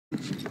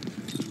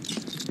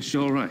she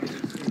all right?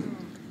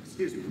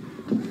 Excuse me.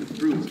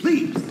 Through,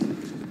 please.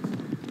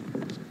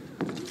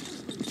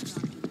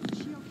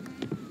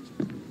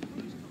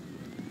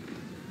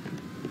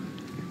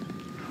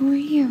 Who are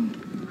you?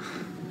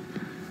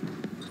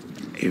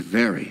 A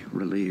very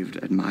relieved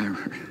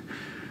admirer.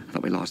 I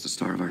thought we lost the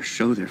star of our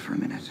show there for a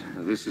minute.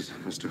 This is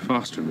Mr.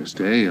 Foster, Miss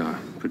Day, our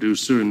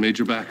producer and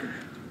major backer.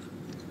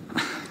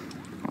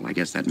 Well, I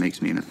guess that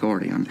makes me an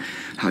authority on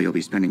how you'll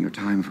be spending your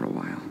time for a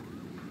while.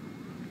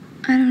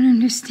 I don't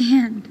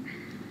understand.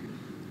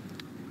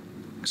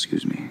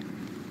 Excuse me.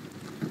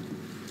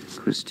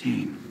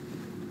 Christine,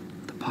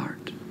 the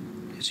part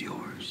is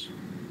yours.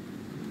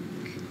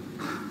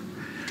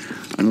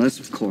 Unless,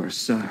 of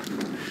course,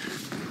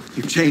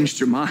 you've changed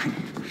your mind.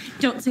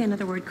 Don't say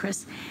another word,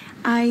 Chris.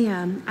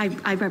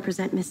 I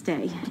represent Miss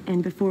Day,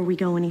 and before we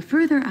go any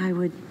further, I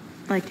would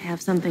like to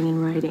have something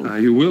in writing.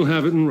 You will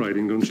have it in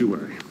writing, don't you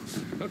worry.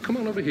 Come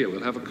on over here,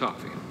 we'll have a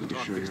coffee. You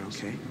sure you're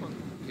okay?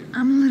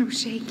 I'm a little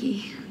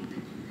shaky.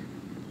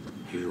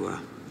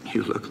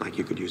 You look like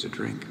you could use a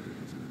drink.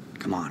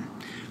 Come on.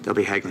 There'll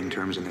be haggling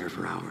terms in there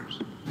for hours.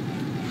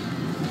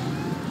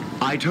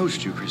 I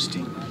toast you,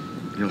 Christine.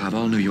 You'll have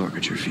all New York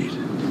at your feet.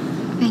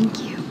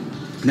 Thank you.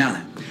 Now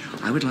then,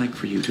 I would like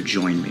for you to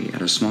join me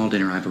at a small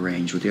dinner I've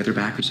arranged with the other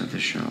backers of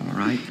this show, all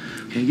right?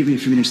 Okay, give me a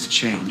few minutes to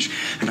change.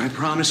 And I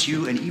promise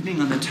you, an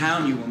evening on the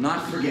town you will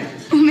not forget.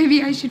 Well,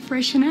 maybe I should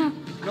freshen up.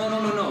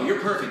 No. You're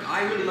perfect.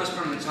 I really must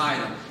run on the tie,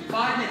 though.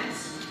 5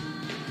 minutes.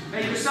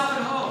 Make yourself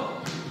at home.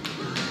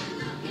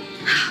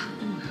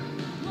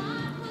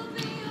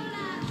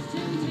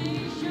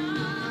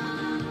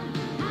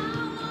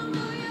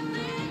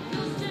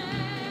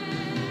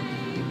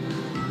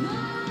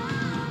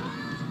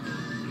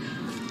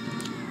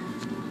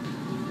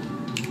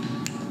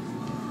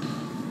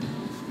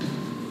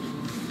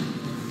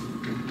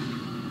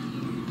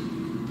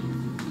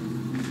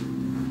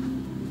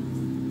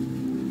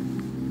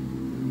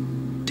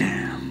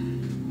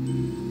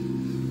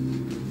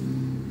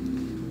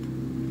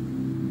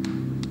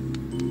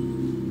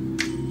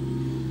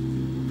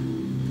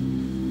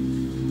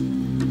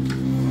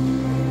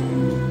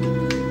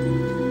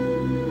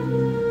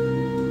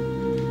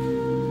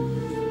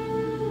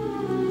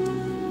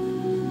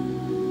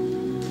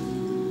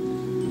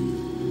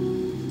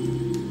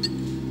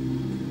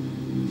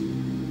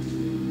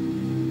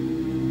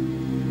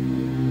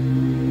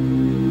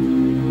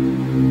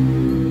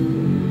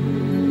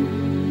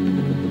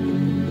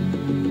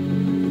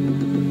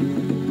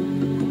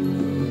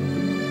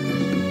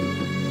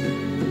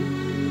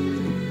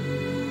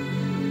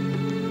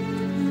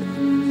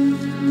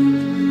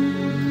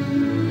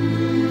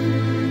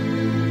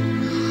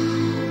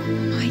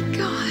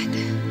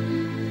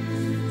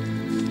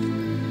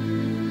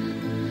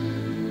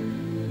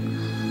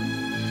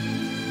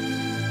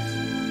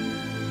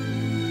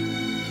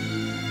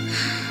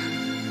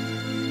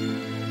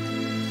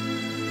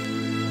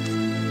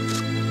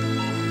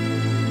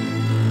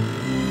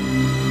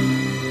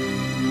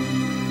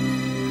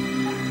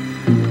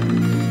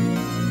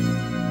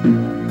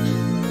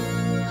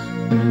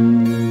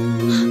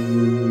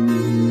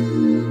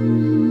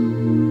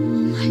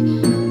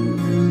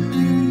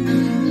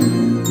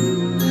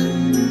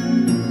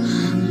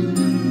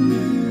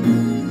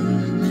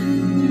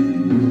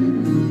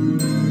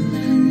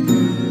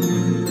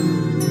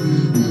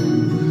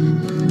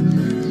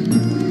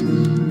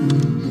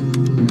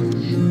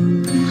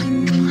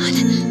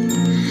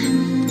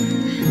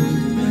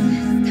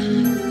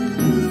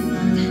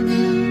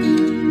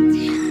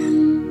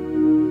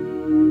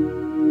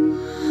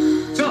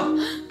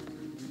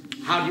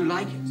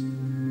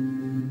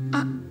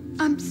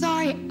 I'm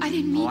sorry. I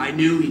didn't mean... Oh, I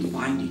knew we'd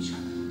find each other.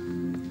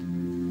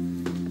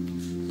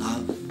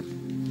 Love.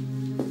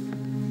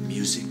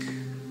 Music.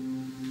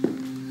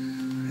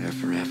 There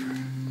forever.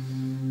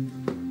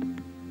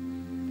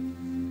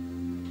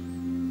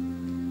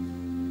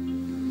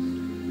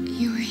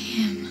 You're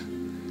him.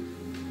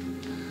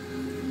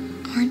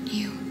 Aren't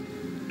you?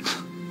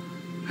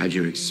 Had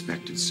you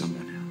expected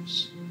someone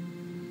else?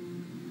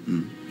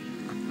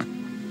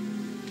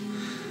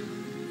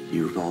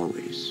 You've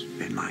always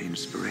been my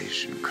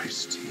inspiration,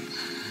 Christine.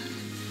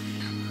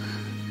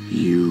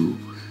 You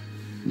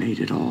made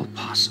it all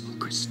possible,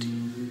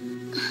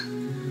 Christine.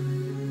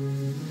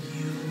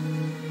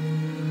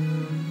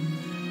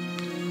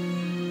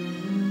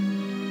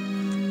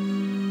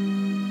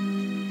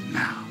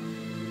 Now,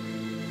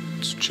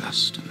 it's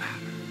just a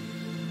matter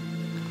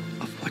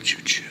of what you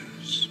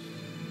choose.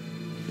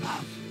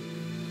 Love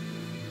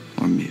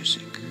or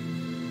music.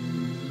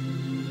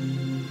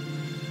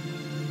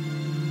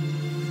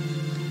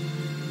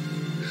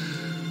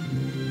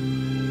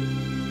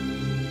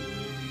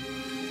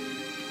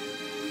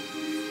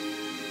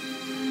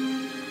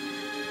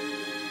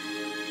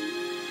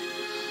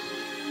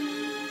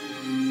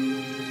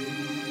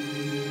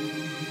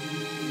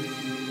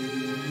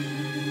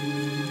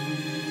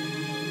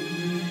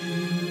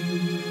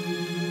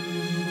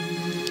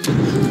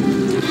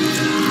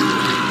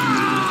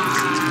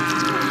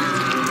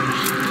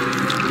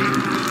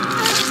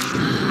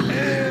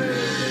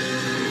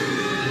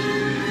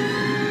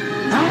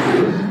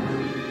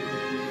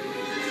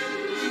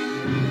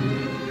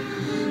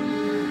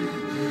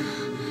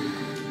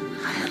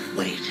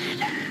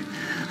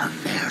 a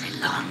very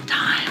long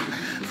time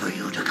for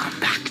you to come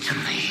back to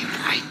me,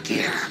 my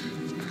dear.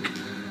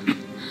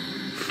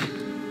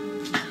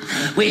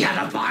 We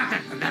had a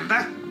bargain,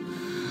 remember?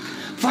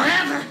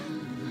 Forever!